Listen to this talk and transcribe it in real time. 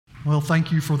Well,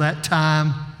 thank you for that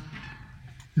time.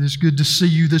 It is good to see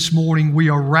you this morning. We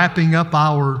are wrapping up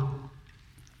our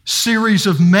series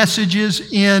of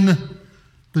messages in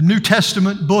the New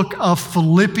Testament book of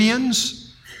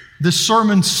Philippians. This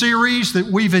sermon series that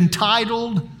we've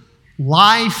entitled,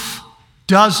 Life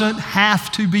Doesn't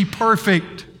Have to Be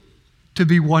Perfect to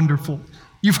Be Wonderful.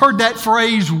 You've heard that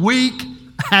phrase week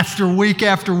after week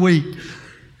after week.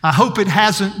 I hope it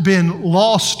hasn't been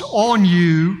lost on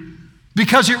you,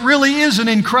 because it really is an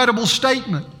incredible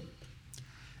statement.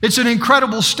 It's an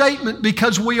incredible statement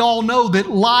because we all know that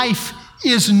life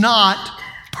is not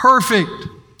perfect.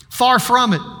 Far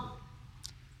from it.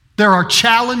 There are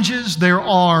challenges, there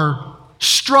are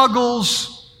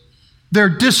struggles, there are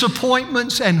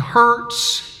disappointments and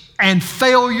hurts and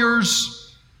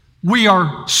failures. We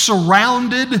are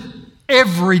surrounded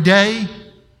every day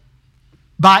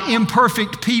by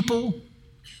imperfect people.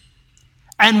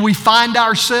 And we find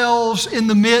ourselves in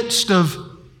the midst of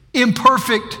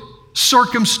imperfect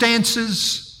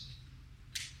circumstances.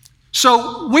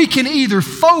 So we can either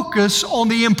focus on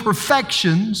the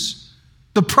imperfections,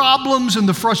 the problems and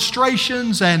the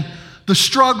frustrations and the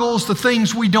struggles, the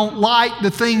things we don't like, the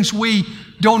things we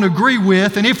don't agree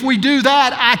with. And if we do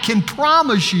that, I can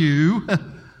promise you,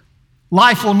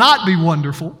 life will not be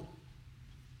wonderful.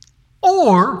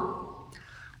 Or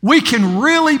we can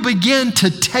really begin to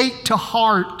take to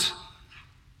heart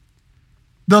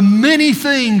the many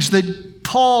things that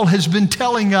Paul has been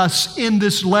telling us in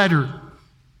this letter.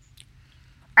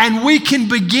 And we can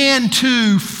begin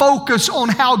to focus on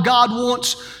how God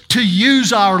wants to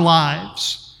use our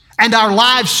lives and our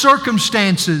life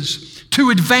circumstances to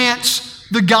advance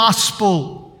the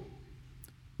gospel.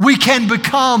 We can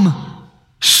become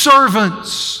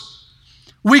servants.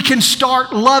 We can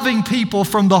start loving people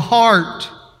from the heart.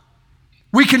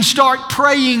 We can start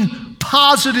praying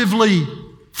positively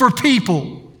for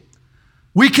people.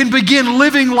 We can begin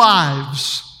living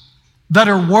lives that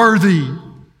are worthy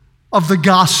of the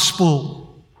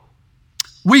gospel.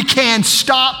 We can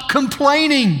stop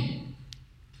complaining.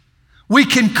 We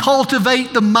can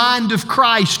cultivate the mind of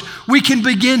Christ. We can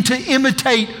begin to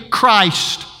imitate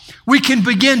Christ. We can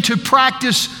begin to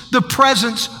practice the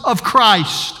presence of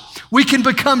Christ. We can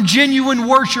become genuine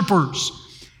worshipers.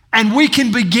 And we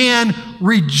can begin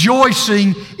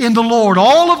rejoicing in the Lord.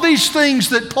 All of these things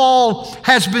that Paul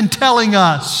has been telling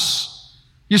us.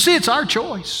 You see, it's our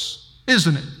choice,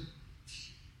 isn't it?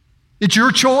 It's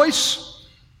your choice,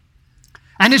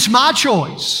 and it's my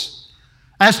choice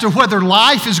as to whether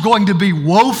life is going to be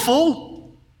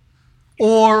woeful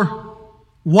or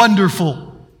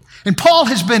wonderful. And Paul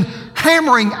has been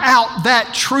hammering out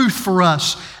that truth for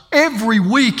us every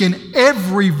week in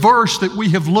every verse that we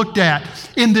have looked at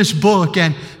in this book.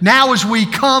 And now as we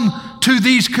come to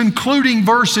these concluding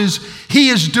verses, he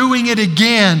is doing it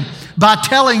again by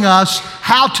telling us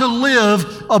how to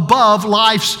live above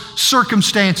life's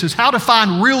circumstances, how to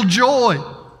find real joy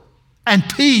and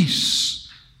peace,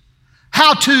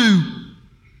 how to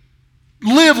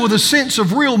live with a sense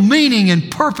of real meaning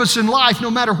and purpose in life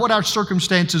no matter what our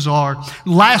circumstances are.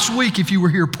 Last week, if you were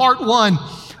here, part one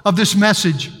of this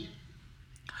message,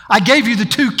 I gave you the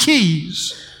two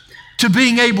keys to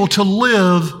being able to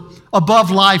live above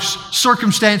life's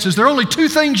circumstances. There are only two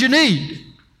things you need,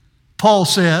 Paul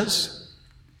says,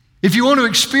 if you want to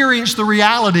experience the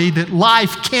reality that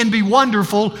life can be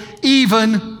wonderful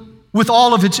even with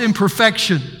all of its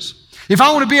imperfections. If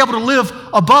I want to be able to live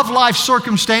above life's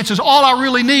circumstances, all I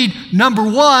really need, number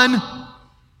one,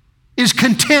 is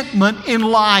contentment in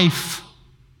life.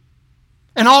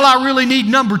 And all I really need,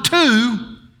 number two,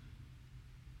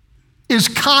 is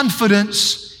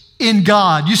confidence in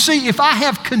God. You see, if I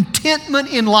have contentment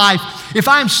in life, if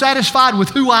I am satisfied with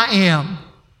who I am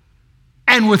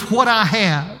and with what I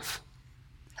have,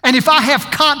 and if I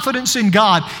have confidence in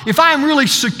God, if I am really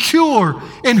secure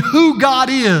in who God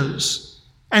is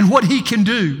and what He can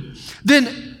do,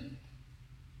 then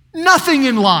nothing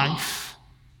in life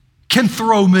can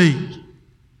throw me.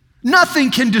 Nothing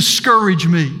can discourage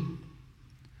me.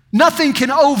 Nothing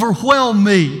can overwhelm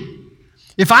me.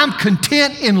 If I'm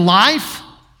content in life,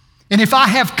 and if I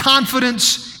have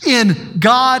confidence in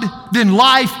God, then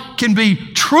life can be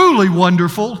truly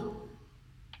wonderful,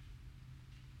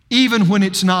 even when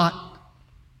it's not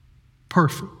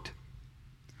perfect.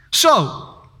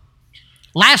 So,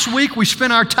 last week we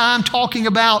spent our time talking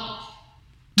about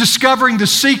discovering the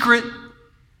secret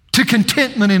to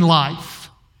contentment in life.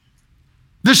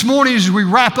 This morning, as we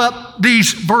wrap up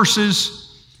these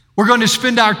verses, we're going to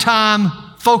spend our time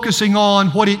focusing on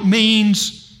what it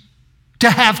means to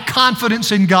have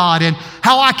confidence in God and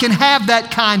how I can have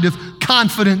that kind of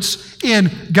confidence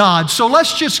in God. So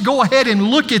let's just go ahead and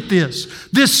look at this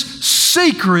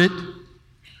secret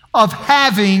of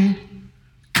having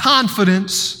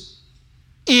confidence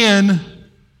in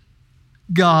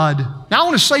God. Now I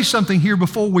want to say something here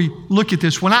before we look at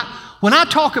this. When I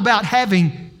talk about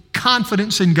having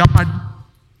confidence in God,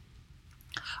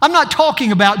 I'm not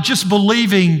talking about just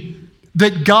believing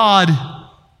that God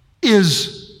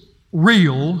is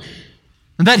real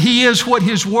and that He is what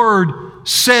His Word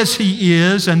says He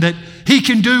is and that He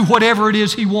can do whatever it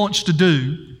is He wants to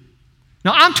do.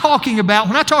 Now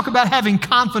when I talk about having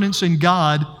confidence in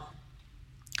God,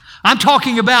 I'm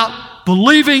talking about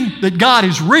believing that God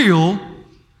is real,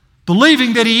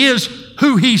 believing that He is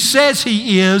who He says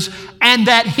He is, and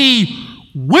that He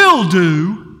will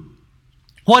do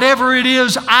whatever it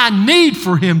is I need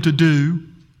for Him to do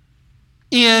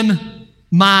in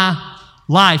my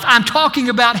life. I'm talking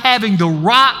about having the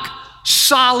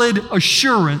rock-solid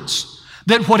assurance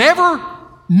that whatever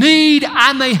need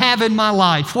I may have in my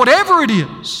life, whatever it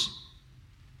is,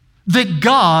 that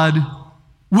God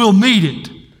will meet it.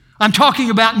 I'm talking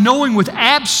about knowing with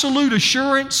absolute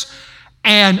assurance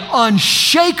and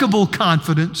unshakable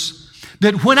confidence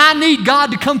that when I need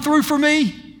God to come through for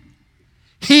me,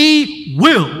 He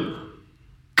will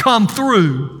come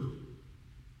through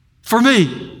for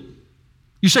me.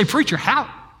 You say, preacher,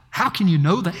 how can you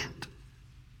know that?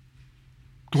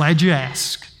 Glad you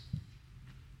asked.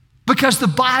 Because the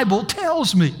Bible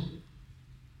tells me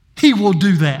He will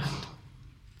do that.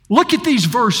 Look at these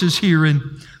verses here in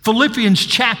Philippians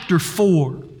chapter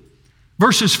 4,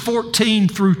 verses 14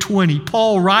 through 20.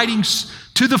 Paul, writing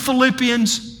to the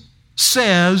Philippians,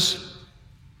 says,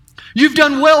 "You've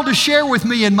done well to share with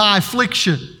me in my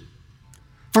affliction.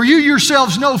 For you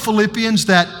yourselves know, Philippians,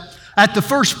 that at the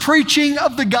first preaching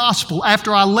of the gospel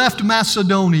after I left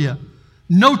Macedonia,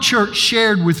 no church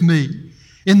shared with me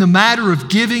in the matter of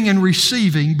giving and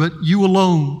receiving, but you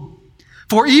alone.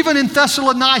 For even in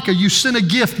Thessalonica you sent a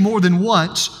gift more than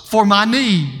once for my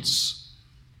needs.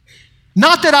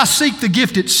 Not that I seek the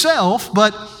gift itself,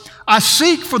 but I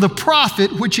seek for the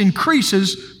profit which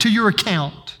increases to your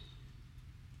account.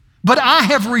 But I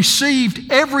have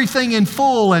received everything in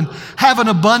full and have an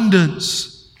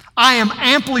abundance. I am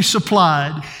amply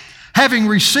supplied, having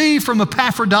received from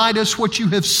Epaphroditus what you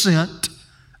have sent,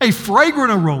 a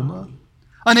fragrant aroma,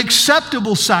 an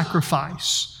acceptable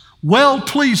sacrifice,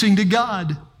 well-pleasing to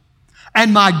God.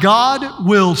 And my God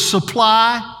will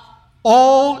supply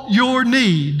all your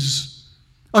needs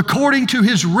according to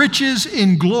His riches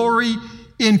in glory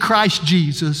in Christ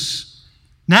Jesus.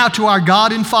 Now to our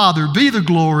God and Father be the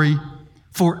glory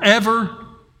forever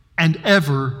and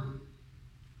ever.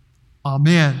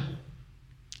 Amen."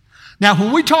 Now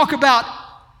when we talk about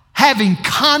having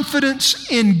confidence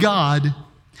in God,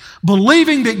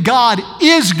 believing that God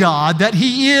is God, that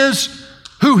He is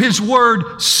who His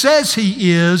Word says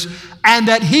He is, and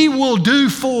that He will do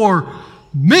for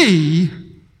me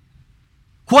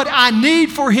what I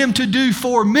need for Him to do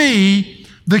for me,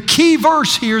 the key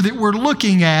verse here that we're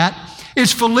looking at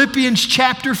is Philippians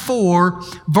chapter 4,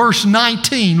 verse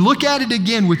 19. Look at it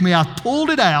again with me. I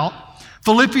pulled it out.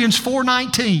 Philippians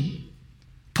 4:19.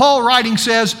 Paul writing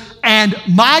says, "And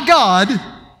my God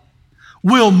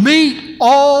will meet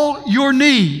all your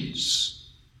needs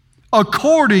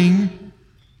according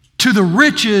to the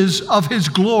riches of His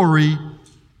glory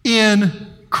in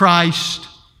Christ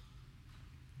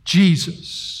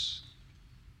Jesus."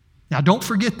 Now don't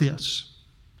forget this.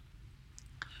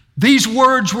 These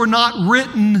words were not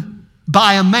written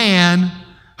by a man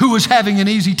who was having an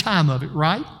easy time of it,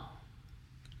 right?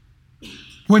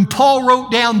 When Paul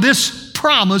wrote down this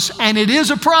promise, and it is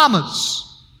a promise,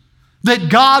 that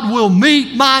God will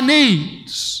meet my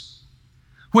needs.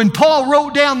 When Paul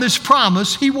wrote down this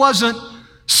promise, he wasn't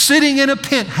sitting in a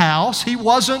penthouse. He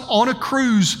wasn't on a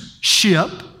cruise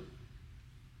ship.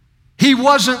 He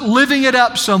wasn't living it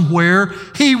up somewhere.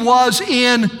 He was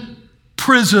in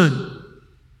prison.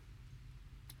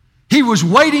 He was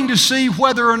waiting to see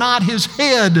whether or not his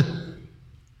head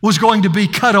was going to be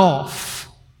cut off.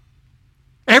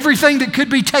 Everything that could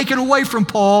be taken away from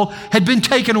Paul had been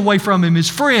taken away from him. His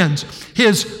friends,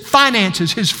 his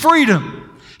finances, his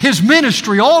freedom, his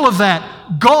ministry, all of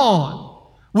that gone.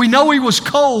 We know he was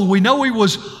cold. We know he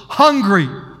was hungry.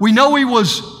 We know he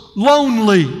was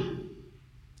lonely.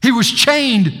 He was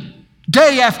chained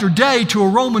day after day to a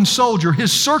Roman soldier.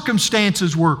 His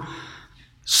circumstances were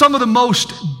some of the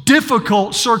most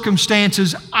difficult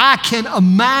circumstances I can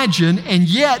imagine, and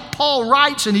yet Paul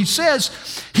writes and he says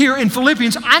here in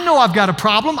Philippians, I know I've got a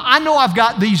problem. I know I've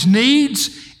got these needs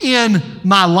in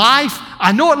my life.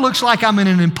 I know it looks like I'm in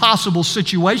an impossible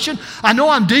situation. I know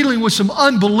I'm dealing with some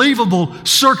unbelievable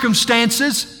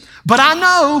circumstances. But I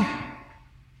know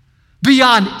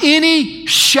beyond any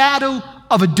shadow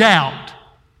of a doubt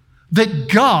that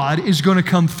God is going to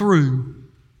come through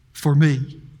for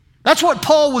me. That's what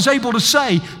Paul was able to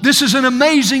say. This is an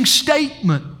amazing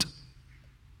statement.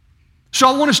 So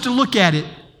I want us to look at it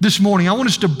this morning. I want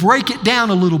us to break it down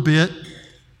a little bit,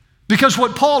 because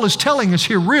what Paul is telling us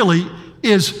here really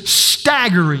is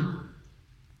staggering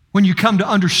when you come to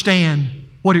understand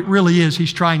what it really is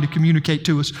he's trying to communicate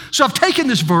to us. So I've taken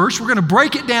this verse, we're going to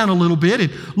break it down a little bit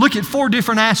and look at 4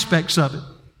 different aspects of it.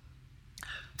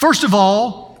 First of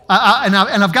all,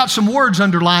 I've got some words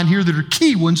underlined here that are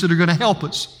key ones that are going to help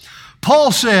us.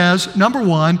 Paul says, number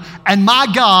 1, and my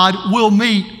God will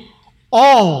meet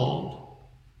all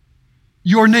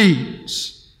your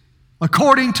needs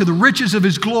according to the riches of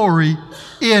His glory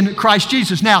in Christ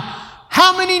Jesus. Now,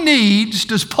 how many needs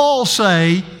does Paul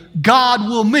say God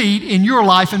will meet in your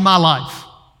life and my life?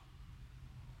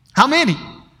 How many?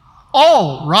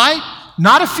 All, right?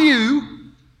 Not a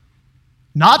few,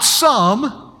 not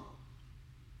some,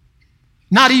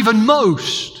 not even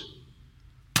most.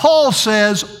 Paul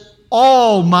says,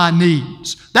 all my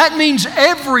needs. That means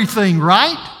everything,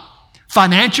 right?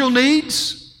 Financial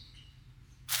needs,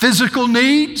 physical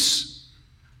needs,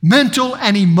 mental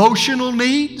and emotional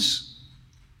needs,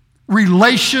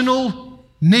 relational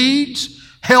needs,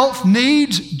 health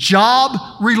needs,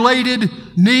 job-related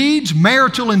needs,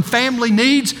 marital and family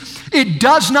needs. It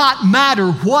does not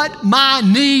matter what my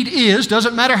need is,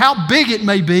 doesn't matter how big it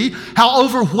may be, how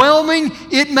overwhelming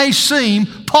it may seem.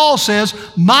 Paul says,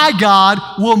 my God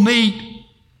will meet,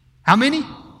 how many?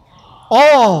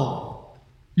 All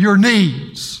your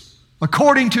needs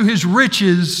according to His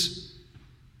riches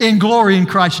in glory in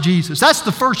Christ Jesus. That's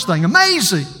the first thing.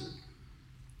 Amazing.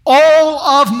 All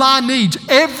of my needs,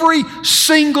 every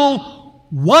single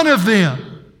one of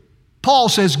them, Paul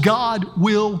says God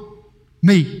will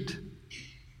meet.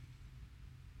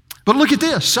 But look at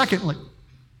this, secondly.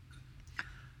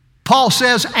 Paul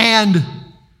says, and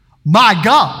my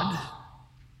God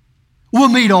will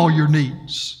meet all your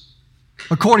needs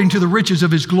according to the riches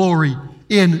of His glory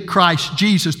in Christ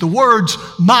Jesus. The words,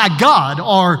 my God,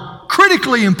 are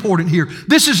critically important here.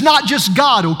 This is not just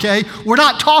God, okay? We're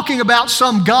not talking about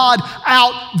some God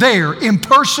out there,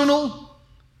 impersonal,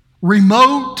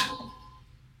 remote,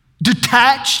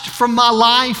 detached from my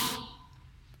life,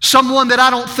 someone that I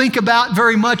don't think about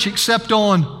very much except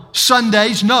on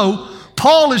Sundays. No,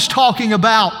 Paul is talking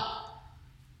about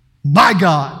my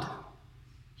God.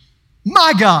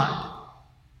 My God.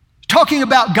 Talking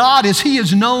about God as He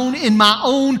is known in my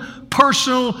own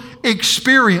personal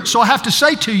experience. So I have to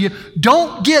say to you,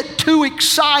 don't get too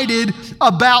excited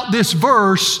about this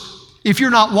verse if you're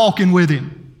not walking with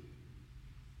Him.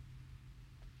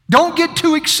 Don't get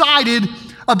too excited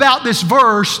about this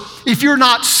verse if you're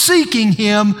not seeking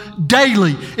Him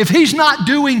daily, if He's not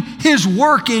doing His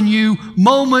work in you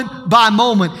moment by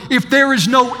moment, if there is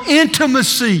no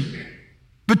intimacy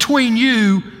between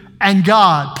you and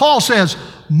God. Paul says,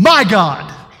 my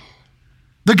God,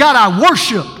 the God I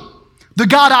worship, the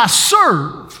God I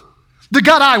serve, the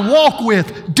God I walk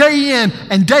with day in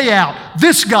and day out,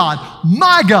 this God,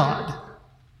 my God,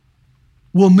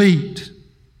 will meet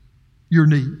your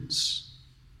needs.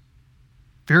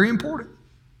 Very important.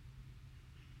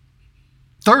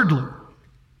 Thirdly,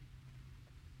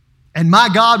 and my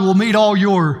God will meet all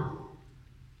your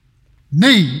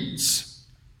needs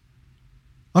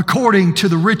according to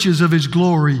the riches of His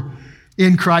glory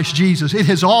in Christ Jesus. It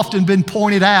has often been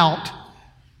pointed out,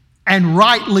 and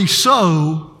rightly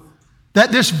so,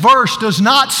 that this verse does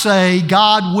not say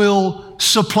God will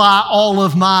supply all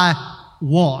of my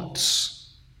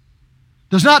wants.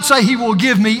 Does not say He will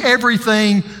give me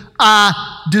everything I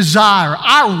desire.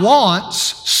 Our wants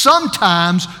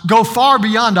sometimes go far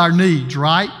beyond our needs,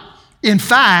 right? In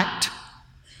fact,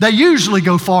 they usually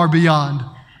go far beyond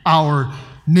our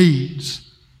needs.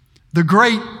 The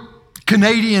great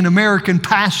Canadian-American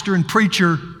pastor and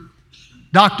preacher,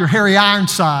 Dr. Harry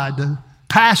Ironside,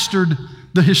 pastored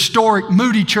the historic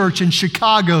Moody Church in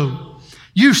Chicago,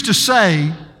 used to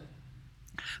say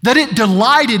that it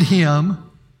delighted him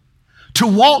to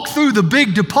walk through the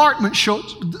big department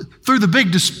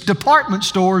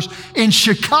stores in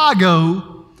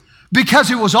Chicago,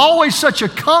 because it was always such a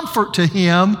comfort to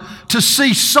him to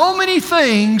see so many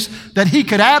things that he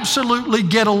could absolutely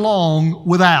get along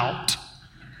without.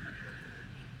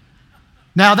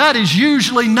 Now, that is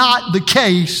usually not the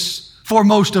case for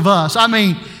most of us. I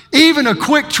mean, even a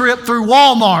quick trip through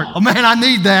Walmart. Oh man, I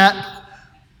need that.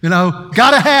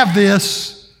 Got to have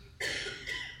this.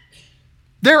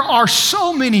 There are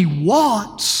so many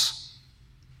wants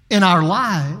in our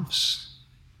lives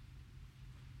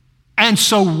and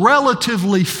so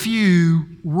relatively few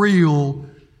real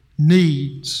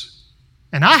needs.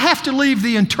 And I have to leave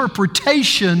the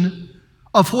interpretation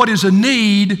of what is a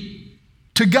need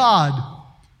to God,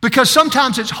 because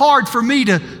sometimes it's hard for me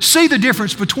to see the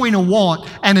difference between a want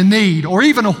and a need, or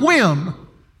even a whim.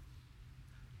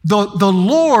 The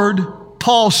Lord,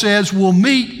 Paul says, will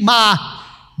meet my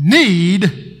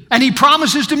need, and He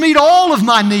promises to meet all of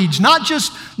my needs, not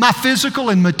just my physical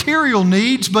and material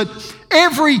needs, but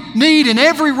every need in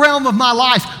every realm of my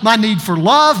life. My need for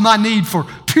love, my need for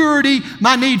purity,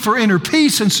 my need for inner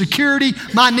peace and security,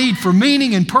 my need for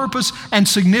meaning and purpose and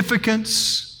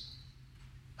significance.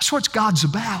 That's what God's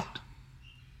about.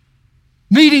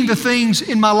 Meeting the things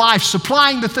in my life,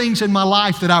 supplying the things in my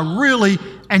life that I really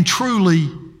and truly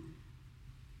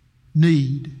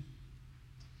need.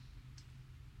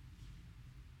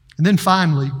 And then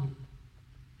finally,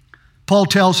 Paul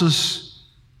tells us,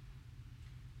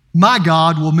 my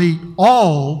God will meet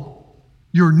all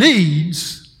your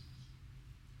needs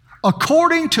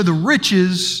according to the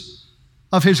riches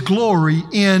of His glory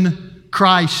in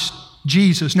Christ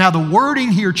Jesus. Now, the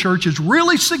wording here, church, is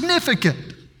really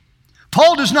significant.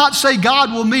 Paul does not say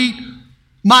God will meet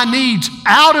my needs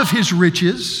out of His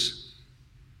riches,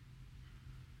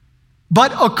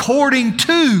 but according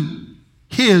to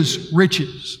His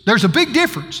riches. There's a big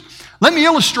difference. Let me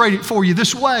illustrate it for you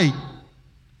this way.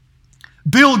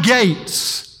 Bill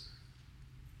Gates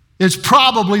is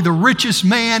probably the richest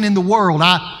man in the world.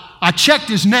 I checked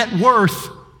his net worth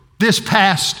this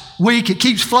past week. It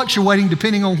keeps fluctuating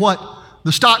depending on what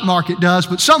the stock market does,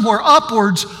 but somewhere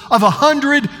upwards of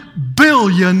 $100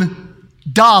 billion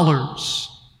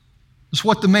is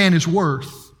what the man is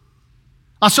worth.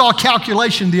 I saw a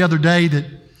calculation the other day that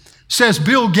says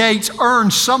Bill Gates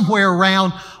earns somewhere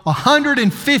around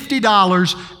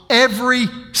 $150 every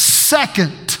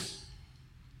second,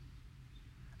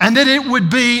 and that it would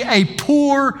be a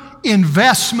poor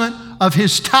investment of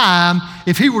his time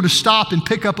if he were to stop and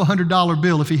pick up a $100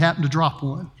 bill if he happened to drop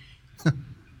one.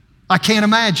 I can't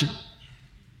imagine.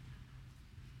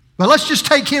 But let's just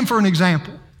take him for an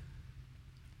example.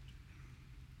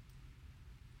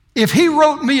 If he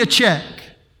wrote me a check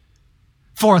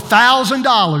for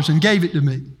 $1,000 and gave it to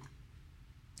me,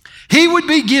 he would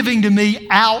be giving to me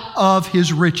out of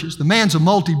his riches. The man's a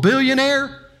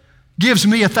multi-billionaire, gives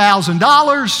me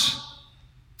 $1,000,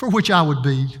 for which I would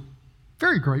be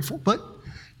very grateful, but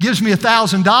gives me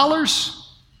 $1,000.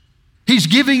 He's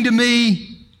giving to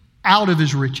me out of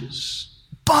his riches.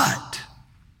 But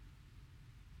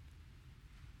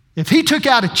if he took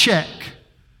out a check,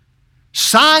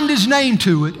 signed his name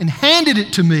to it, and handed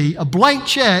it to me, a blank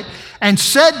check, and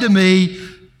said to me,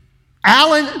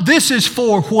 Alan, this is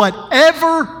for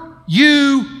whatever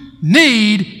you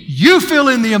need, you fill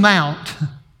in the amount,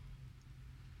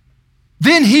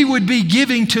 then he would be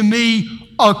giving to me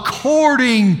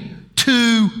according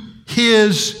to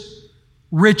his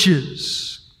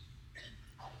riches.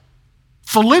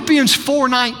 Philippians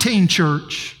 4:19,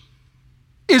 church,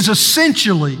 is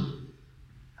essentially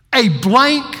a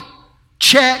blank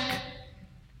check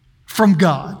from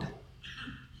God.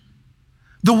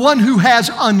 The one who has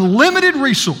unlimited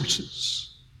resources,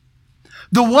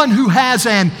 the one who has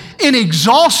an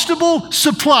inexhaustible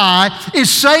supply, is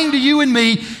saying to you and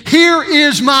me, here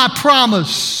is my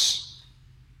promise.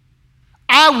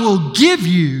 I will give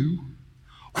you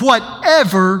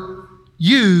whatever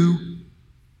you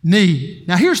need.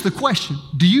 Now here's the question.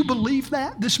 Do you believe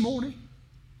that this morning?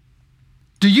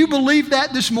 Do you believe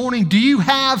that this morning? Do you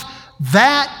have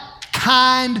that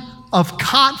kind of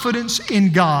confidence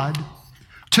in God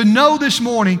to know this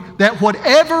morning that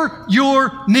whatever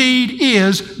your need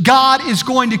is, God is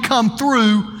going to come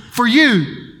through for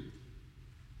you?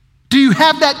 Do you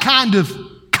have that kind of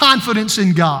confidence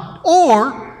in God?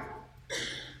 Or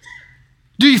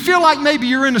do you feel like maybe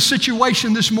you're in a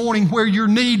situation this morning where your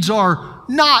needs are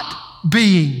not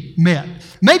being met?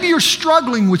 Maybe you're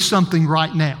struggling with something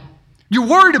right now. You're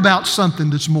worried about something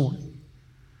this morning.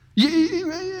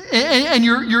 And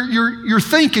you're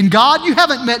thinking, God, you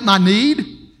haven't met my need.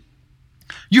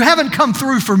 You haven't come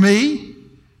through for me.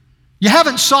 You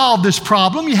haven't solved this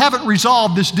problem. You haven't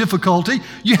resolved this difficulty.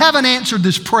 You haven't answered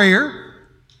this prayer.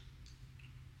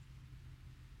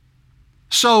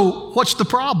 So what's the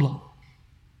problem?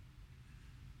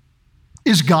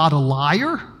 Is God a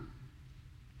liar?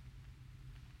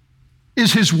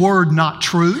 Is His word not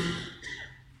true?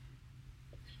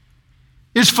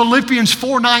 Is Philippians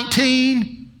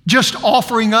 4:19 just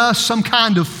offering us some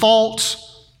kind of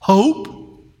false hope?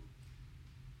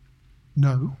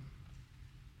 No.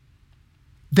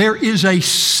 There is a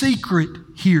secret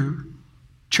here,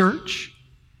 church.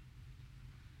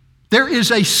 There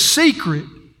is a secret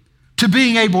to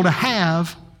being able to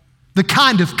have the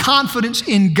kind of confidence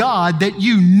in God that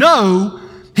you know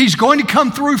He's going to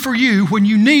come through for you when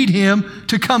you need Him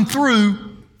to come through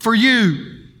for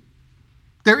you.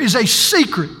 There is a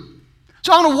secret.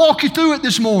 So I'm going to walk you through it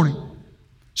this morning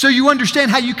so you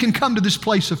understand how you can come to this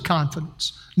place of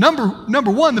confidence. Number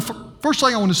one, the first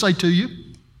thing I want to say to you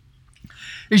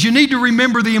is you need to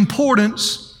remember the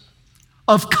importance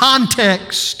of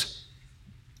context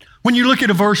when you look at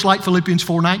a verse like Philippians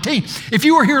 4:19. If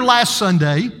you were here last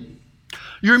Sunday,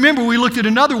 you remember we looked at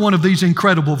another one of these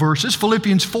incredible verses,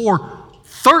 Philippians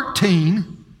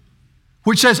 4:13,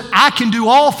 which says, I can do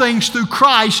all things through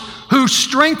Christ who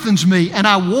strengthens me. And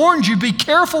I warned you, be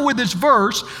careful with this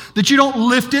verse that you don't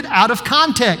lift it out of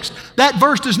context. That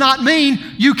verse does not mean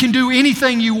you can do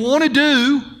anything you want to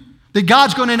do, that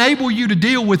God's going to enable you to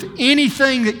deal with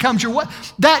anything that comes your way.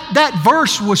 That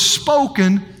verse was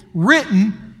spoken,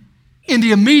 written in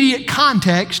the immediate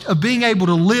context of being able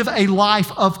to live a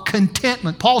life of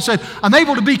contentment. Paul said, I'm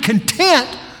able to be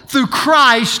content through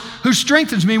Christ who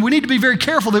strengthens me. And we need to be very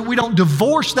careful that we don't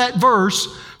divorce that verse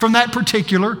from that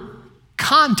particular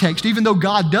context. Even though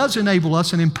God does enable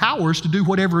us and empower us to do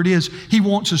whatever it is He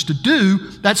wants us to do,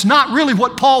 that's not really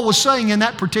what Paul was saying in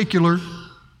that particular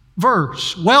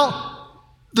verse. Well,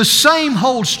 the same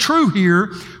holds true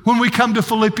here when we come to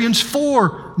Philippians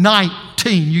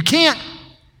 4:19.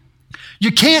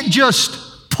 You can't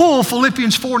just pull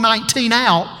Philippians 4:19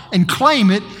 out and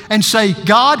claim it and say,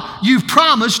 God, you've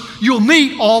promised you'll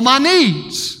meet all my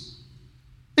needs.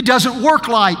 It doesn't work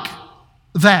like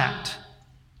that.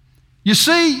 You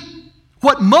see,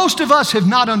 what most of us have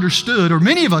not understood, or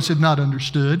many of us have not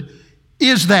understood,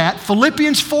 is that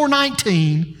Philippians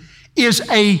 4:19 is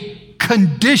a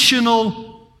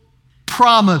conditional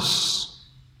promise.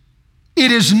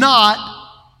 It is not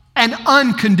an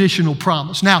unconditional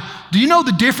promise. Now, do you know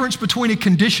the difference between a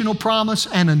conditional promise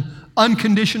and an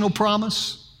unconditional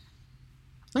promise?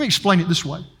 Let me explain it this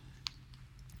way.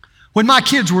 When my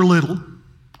kids were little,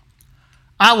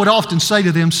 I would often say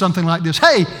to them something like this,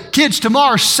 hey, kids,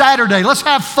 tomorrow's Saturday, let's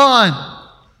have fun.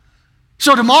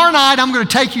 So tomorrow night, I'm going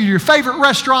to take you to your favorite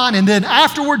restaurant, and then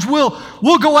afterwards, we'll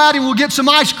go out and we'll get some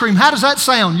ice cream. How does that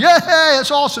sound? Yeah,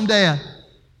 that's awesome, Dad.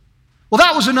 Well,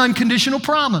 that was an unconditional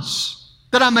promise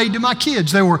that I made to my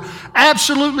kids. There were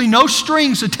absolutely no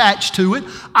strings attached to it.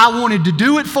 I wanted to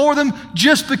do it for them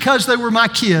just because they were my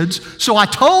kids. So I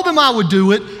told them I would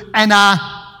do it, and I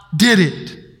did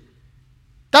it.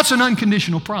 That's an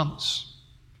unconditional promise.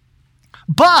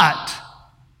 But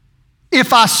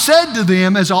if I said to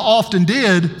them, as I often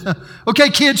did, okay,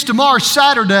 kids, tomorrow's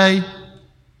Saturday,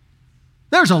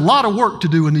 there's a lot of work to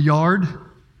do in the yard.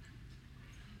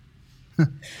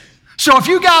 So if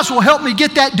you guys will help me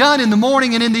get that done in the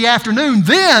morning and in the afternoon,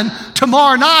 then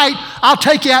tomorrow night I'll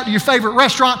take you out to your favorite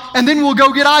restaurant and then we'll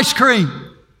go get ice cream.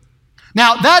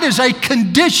 Now that is a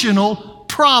conditional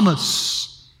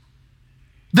promise.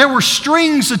 There were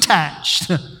strings attached.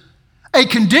 A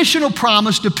conditional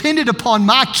promise depended upon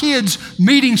my kids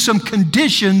meeting some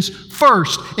conditions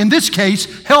first. In this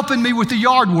case, helping me with the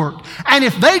yard work. And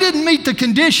if they didn't meet the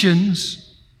conditions,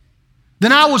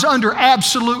 then I was under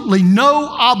absolutely no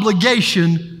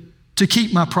obligation to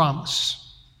keep my promise.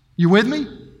 You with me?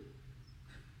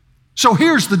 So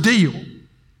here's the deal.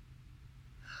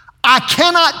 I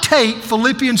cannot take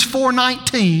Philippians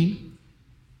 4:19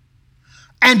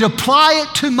 and apply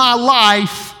it to my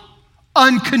life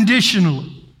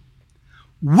unconditionally.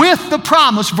 With the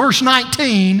promise, verse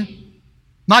 19,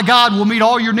 my God will meet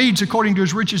all your needs according to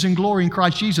His riches and glory in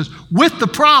Christ Jesus. With the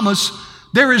promise,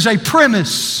 there is a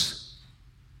premise.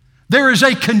 There is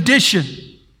a condition.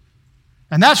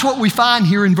 And that's what we find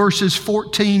here in verses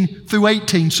 14 through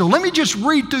 18. So let me just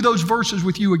read through those verses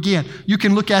with you again. You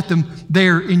can look at them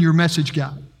there in your message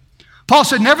guide. Paul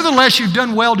said, nevertheless, you've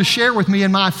done well to share with me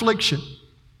in my affliction.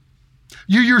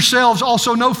 You yourselves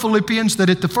also know, Philippians, that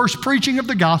at the first preaching of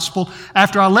the gospel,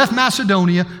 after I left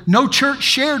Macedonia, no church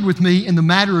shared with me in the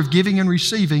matter of giving and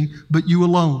receiving, but you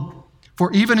alone.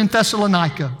 For even in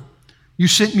Thessalonica, you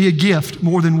sent me a gift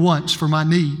more than once for my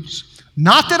needs.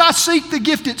 Not that I seek the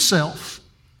gift itself,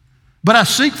 but I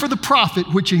seek for the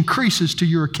profit which increases to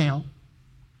your account.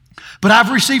 But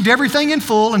I've received everything in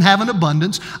full and have an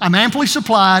abundance. I'm amply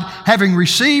supplied, having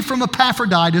received from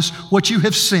Epaphroditus what you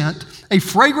have sent, a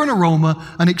fragrant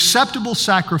aroma, an acceptable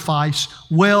sacrifice,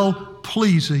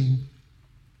 well-pleasing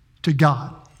to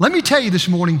God. Let me tell you this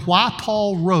morning why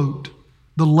Paul wrote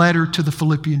the letter to the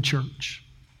Philippian church.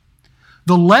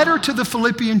 The letter to the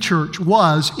Philippian church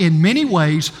was, in many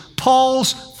ways,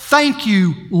 Paul's thank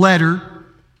you letter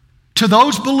to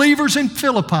those believers in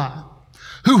Philippi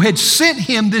who had sent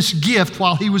him this gift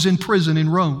while he was in prison in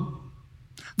Rome.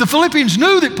 The Philippians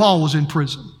knew that Paul was in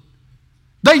prison.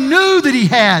 They knew that he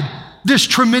had this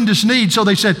tremendous need, so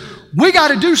they said, we got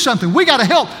to do something. We got to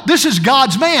help. This is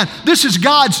God's man. This is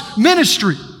God's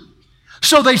ministry.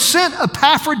 So they sent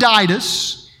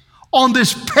Epaphroditus on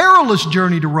this perilous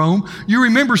journey to Rome. You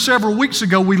remember several weeks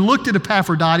ago we looked at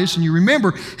Epaphroditus, and you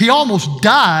remember he almost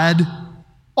died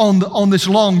on this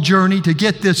long journey to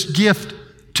get this gift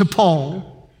to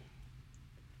Paul.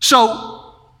 So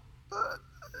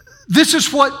this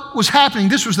is what was happening.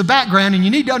 This was the background, and you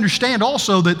need to understand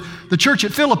also that the church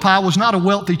at Philippi was not a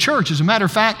wealthy church. As a matter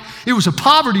of fact, it was a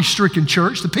poverty-stricken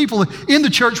church. The people in the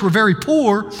church were very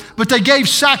poor, but they gave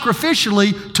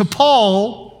sacrificially to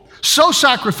Paul, so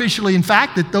sacrificially, in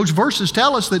fact, that those verses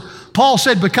tell us that Paul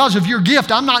said, because of your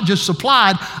gift, I'm not just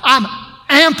supplied, I'm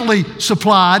amply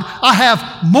supplied. I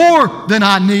have more than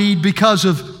I need because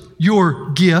of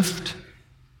your gift.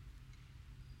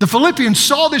 The Philippians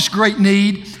saw this great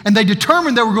need, and they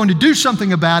determined they were going to do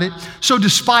something about it. So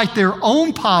despite their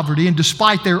own poverty and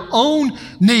despite their own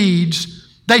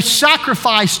needs, they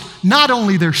sacrificed not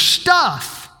only their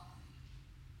stuff,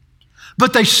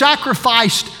 but they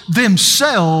sacrificed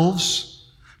themselves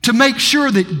to make sure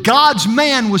that God's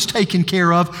man was taken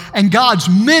care of and God's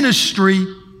ministry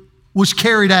was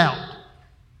carried out.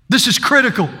 This is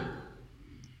critical.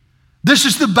 This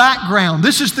is the background.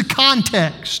 This is the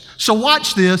context. So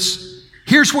watch this.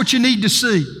 Here's what you need to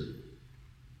see.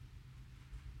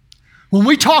 When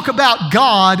we talk about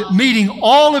God meeting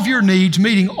all of your needs,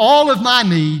 meeting all of my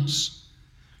needs,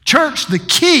 church, the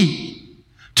key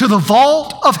to the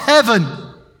vault of heaven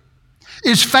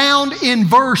is found in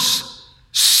verse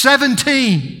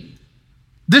 17.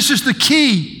 This is the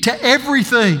key to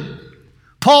everything.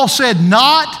 Paul said,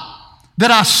 not that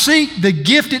I seek the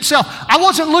gift itself. I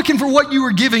wasn't looking for what you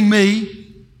were giving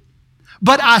me,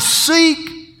 but I seek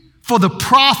for the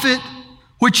profit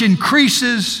which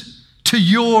increases to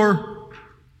your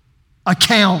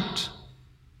account.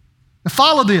 Now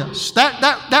follow this.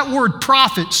 That word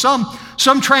profit,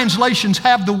 some translations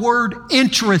have the word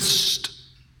interest.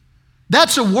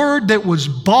 That's a word that was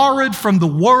borrowed from the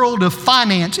world of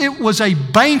finance. It was a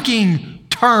banking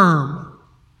term.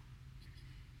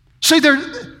 See,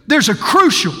 there's a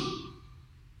crucial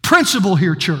principle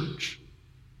here, church.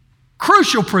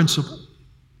 Crucial principle.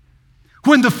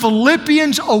 When the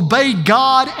Philippians obeyed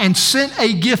God and sent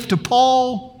a gift to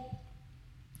Paul,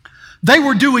 they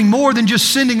were doing more than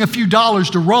just sending a few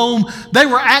dollars to Rome. They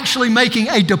were actually making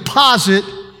a deposit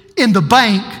in the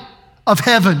bank of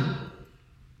heaven.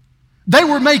 They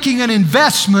were making an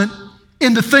investment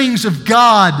in the things of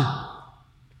God.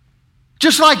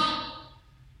 Just like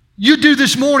you do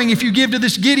this morning if you give to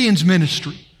this Gideon's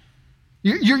ministry.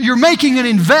 You're making an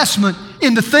investment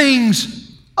in the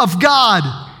things of God.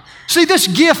 See, this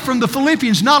gift from the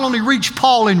Philippians not only reached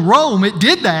Paul in Rome, it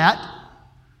did that,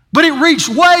 but it reached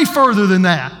way further than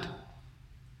that.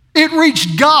 It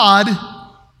reached God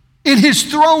in His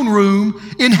throne room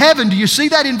in heaven. Do you see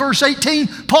that in verse 18?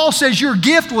 Paul says your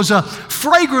gift was a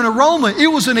fragrant aroma. It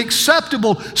was an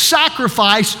acceptable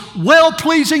sacrifice,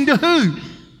 well-pleasing to who?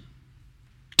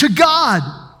 To God.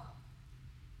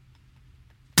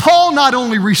 Paul not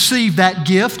only received that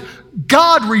gift,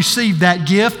 God received that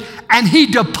gift, and he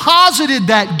deposited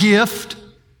that gift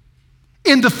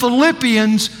in the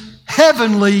Philippians'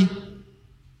 heavenly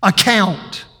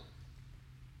account.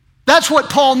 That's what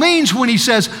Paul means when he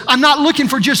says, I'm not looking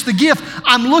for just the gift,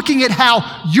 I'm looking at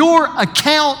how your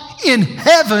account in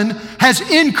heaven has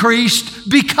increased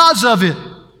because of it.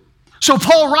 So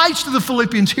Paul writes to the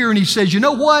Philippians here and he says, you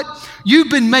know what? You've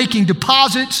been making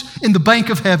deposits in the bank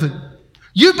of heaven.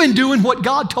 You've been doing what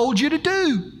God told you to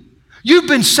do. You've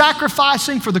been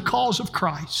sacrificing for the cause of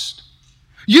Christ.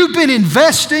 You've been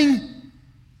investing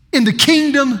in the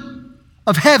kingdom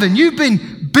of heaven. You've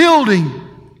been building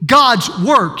God's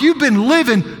work. You've been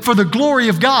living for the glory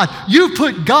of God. You've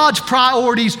put God's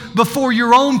priorities before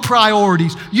your own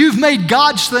priorities. You've made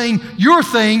God's thing your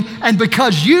thing, and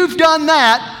because you've done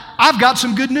that, I've got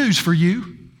some good news for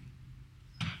you.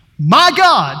 My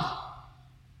God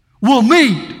will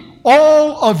meet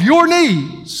all of your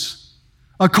needs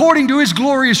according to His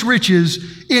glorious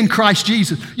riches in Christ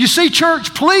Jesus. You see,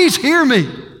 church, please hear me.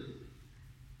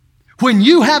 When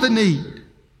you have a need,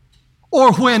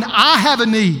 or when I have a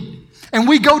need, and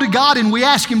we go to God and we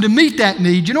ask Him to meet that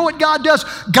need, you know what God does?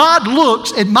 God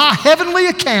looks at my heavenly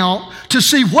account to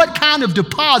see what kind of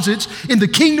deposits in the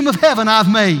kingdom of heaven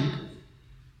I've made.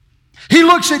 He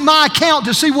looks at my account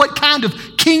to see what kind of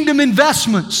kingdom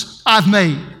investments I've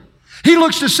made. He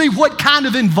looks to see what kind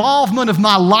of involvement of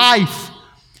my life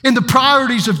in the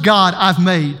priorities of God I've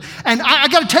made. And I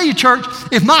got to tell you, church,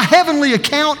 if my heavenly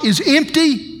account is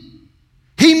empty,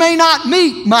 He may not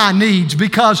meet my needs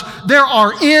because there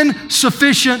are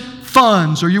insufficient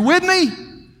funds. Are you with me?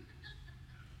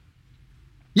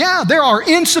 Yeah, there are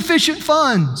insufficient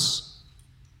funds.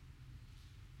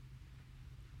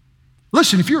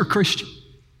 Listen, if you're a Christian,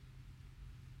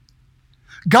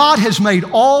 God has made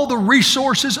all the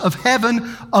resources of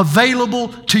heaven available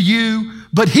to you,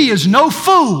 but He is no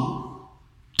fool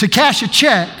to cash a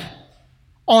check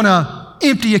on an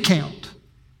empty account.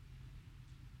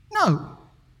 No.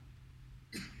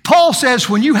 Paul says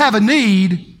when you have a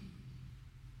need,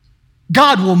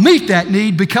 God will meet that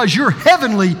need because your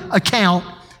heavenly account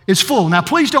is full. Now,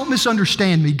 please don't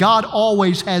misunderstand me. God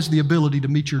always has the ability to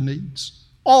meet your needs.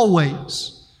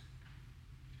 Always.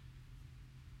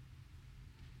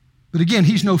 But again,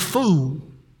 He's no fool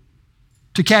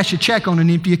to cash a check on an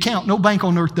empty account. No bank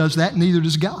on earth does that, neither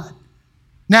does God.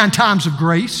 Now, in times of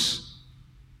grace,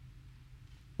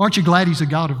 aren't you glad He's a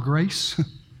God of grace?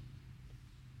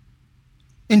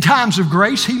 In times of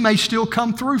grace, He may still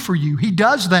come through for you. He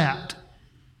does that.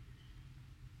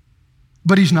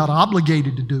 But He's not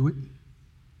obligated to do it.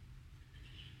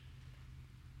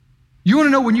 You want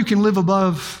to know when you can live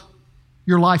above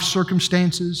your life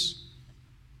circumstances?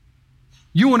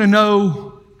 You want to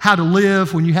know how to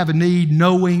live when you have a need,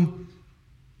 knowing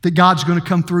that God's going to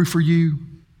come through for you,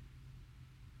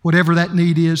 whatever that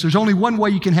need is. There's only one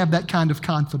way you can have that kind of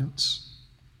confidence.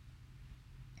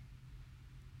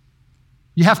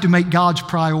 You have to make God's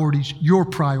priorities your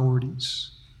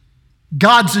priorities.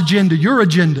 God's agenda, your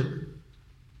agenda.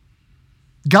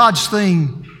 God's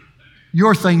thing,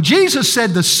 your thing. Jesus said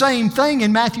the same thing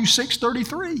in Matthew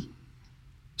 6:33.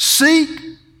 Seek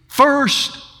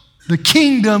first the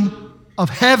kingdom of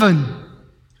heaven,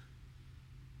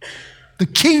 the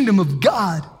kingdom of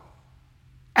God,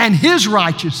 and His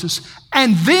righteousness.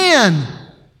 And then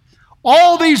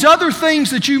all these other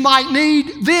things that you might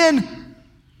need, then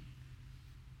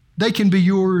they can be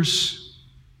yours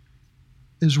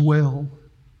as well.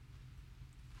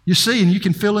 You see, and you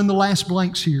can fill in the last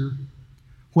blanks here.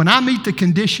 When I meet the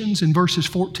conditions in verses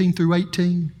 14 through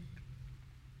 18,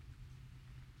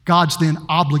 God's then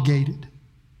obligated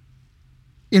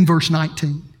in verse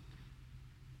 19.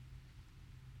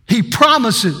 He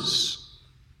promises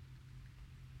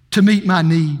to meet my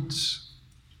needs.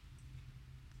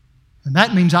 And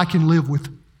that means I can live with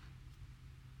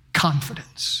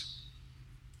confidence,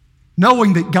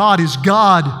 knowing that God is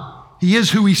God. He is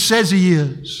who He says He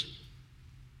is.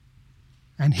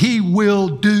 And He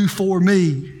will do for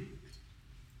me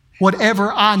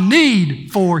whatever I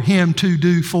need for Him to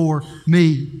do for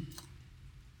me,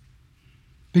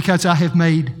 because I have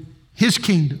made His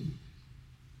kingdom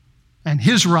and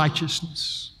His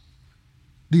righteousness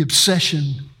the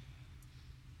obsession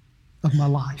of my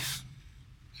life.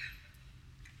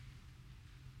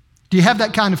 Do you have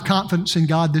that kind of confidence in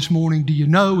God this morning? Do you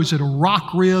know? Is it a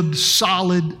rock-ribbed,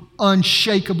 solid,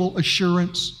 unshakable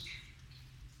assurance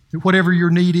that whatever your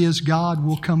need is, God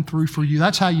will come through for you?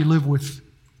 That's how you live with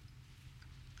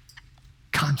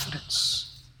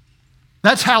confidence.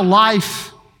 That's how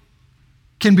life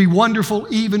can be wonderful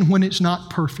even when it's not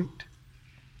perfect.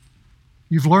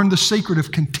 You've learned the secret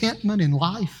of contentment in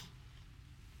life.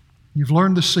 You've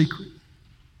learned the secret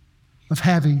of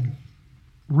having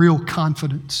real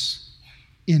confidence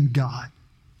in God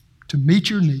to meet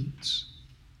your needs,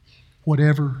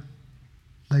 whatever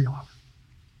they are.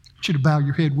 I want you to bow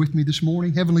your head with me this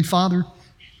morning. Heavenly Father,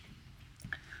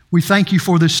 we thank You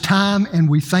for this time, and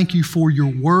we thank You for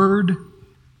Your word.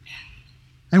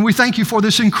 And we thank You for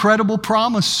this incredible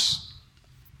promise.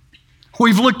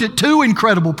 We've looked at two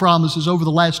incredible promises over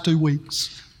the last 2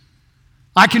 weeks.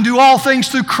 I can do all things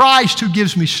through Christ who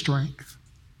gives me strength.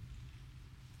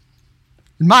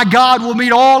 And my God will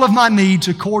meet all of my needs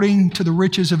according to the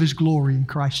riches of His glory in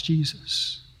Christ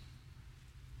Jesus.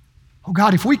 Oh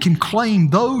God, if we can claim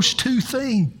those two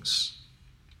things,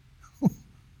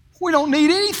 we don't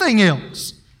need anything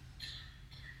else.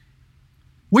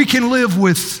 We can live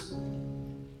with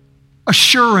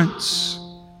assurance.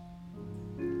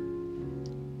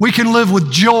 We can live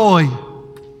with joy.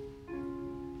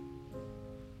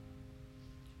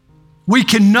 We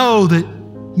can know that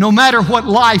no matter what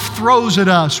life throws at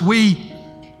us, we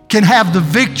can have the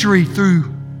victory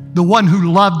through the one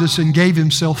who loved us and gave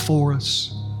Himself for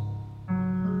us.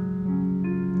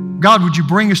 God, would You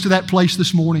bring us to that place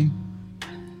this morning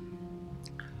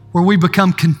where we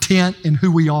become content in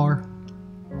who we are,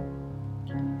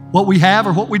 what we have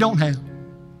or what we don't have.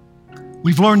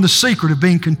 We've learned the secret of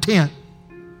being content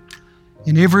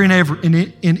in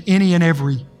any and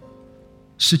every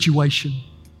situation.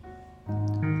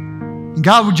 And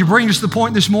God, would you bring us to the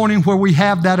point this morning where we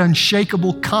have that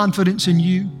unshakable confidence in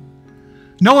you,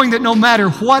 knowing that no matter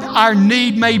what our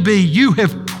need may be, you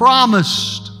have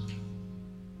promised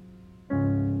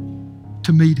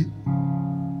to meet it.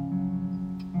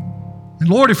 And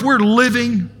Lord, if we're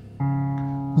living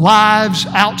lives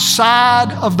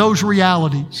outside of those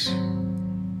realities,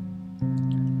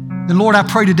 then Lord, I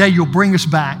pray today you'll bring us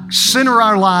back. Center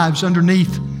our lives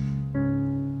underneath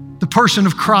the person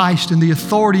of Christ and the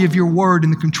authority of your word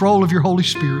and the control of your Holy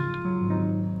Spirit,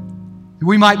 that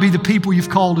we might be the people you've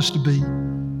called us to be.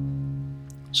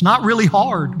 It's not really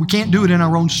hard. We can't do it in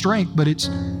our own strength, but it's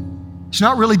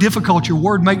not really difficult. Your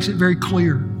word makes it very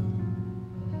clear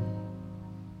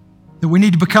that we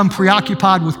need to become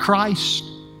preoccupied with Christ,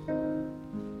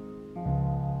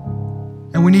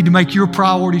 and we need to make your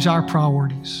priorities our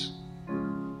priorities.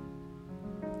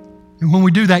 And when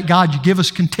we do that, God, you give us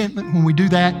contentment. When we do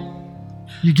that,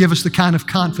 you give us the kind of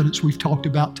confidence we've talked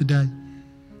about today.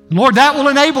 And Lord, that will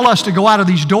enable us to go out of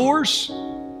these doors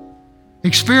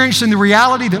experiencing the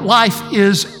reality that life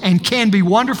is and can be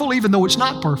wonderful even though it's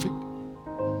not perfect.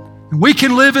 And we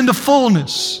can live in the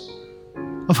fullness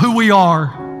of who we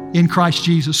are in Christ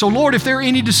Jesus. So Lord, if there are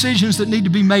any decisions that need to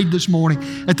be made this morning,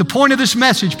 at the point of this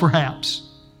message perhaps,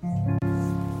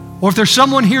 or if there's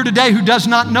someone here today who does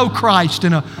not know Christ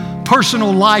in a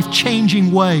personal,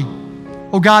 life-changing way,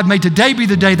 oh God, may today be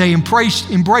the day they embrace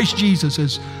Jesus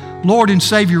as Lord and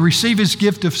Savior, receive His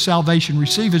gift of salvation,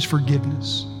 receive His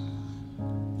forgiveness.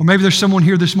 Or maybe there's someone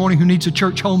here this morning who needs a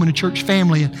church home and a church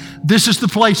family, and this is the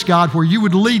place, God, where you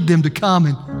would lead them to come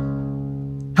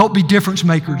and help be difference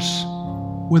makers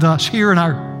with us here in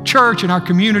our church, in our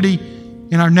community,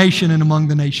 in our nation, and among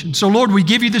the nations. So Lord, we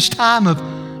give you this time of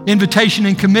invitation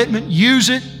and commitment. Use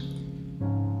it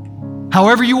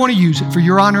however you want to use it for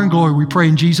your honor and glory, we pray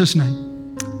in Jesus'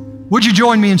 name. Would you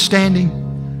join me in standing?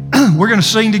 We're going to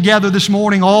sing together this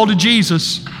morning, All to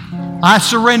Jesus, I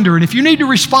Surrender. And if you need to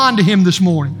respond to Him this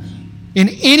morning in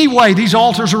any way, these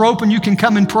altars are open. You can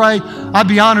come and pray. I'd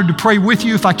be honored to pray with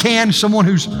you if I can, someone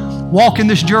who's walking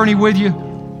this journey with you.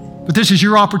 But this is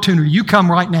your opportunity. You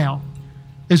come right now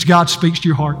as God speaks to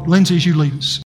your heart. Lindsay, as you lead us.